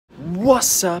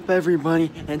What's up,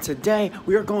 everybody? And today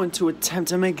we are going to attempt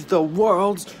to make the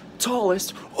world's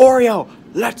tallest Oreo.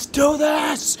 Let's do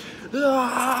this!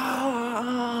 Ah!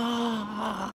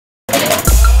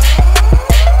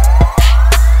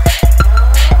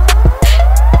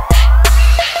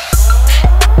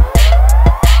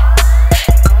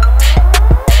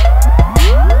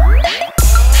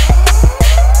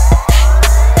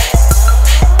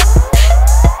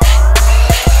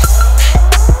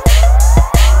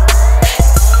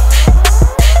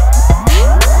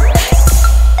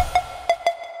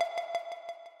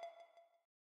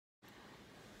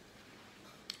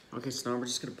 Okay, so now we're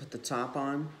just gonna put the top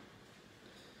on.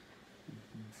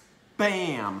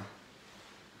 Bam!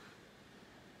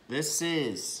 This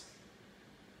is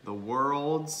the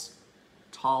world's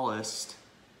tallest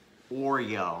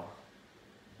Oreo.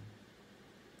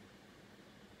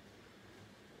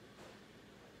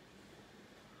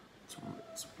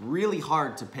 It's really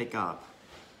hard to pick up.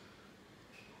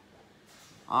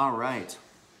 All right.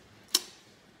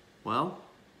 Well,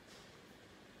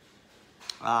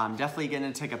 I'm definitely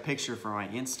going to take a picture for my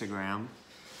Instagram.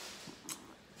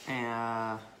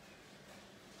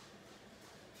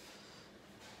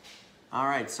 All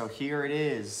right, so here it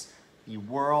is, the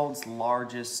world's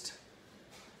largest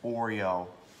Oreo.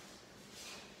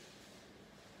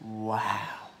 Wow.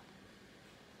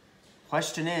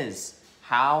 Question is,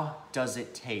 how does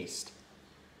it taste?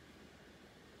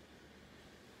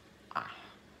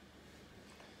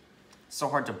 So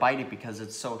hard to bite it because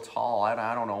it's so tall.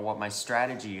 I don't know what my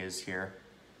strategy is here.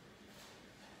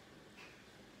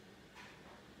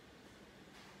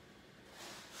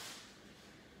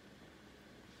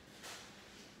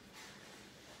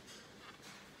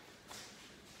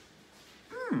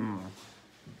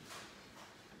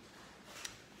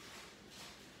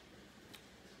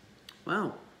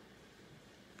 Well,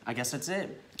 I guess that's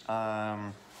it. Let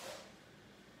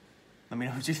me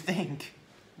know what you think.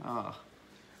 Oh,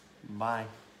 bye.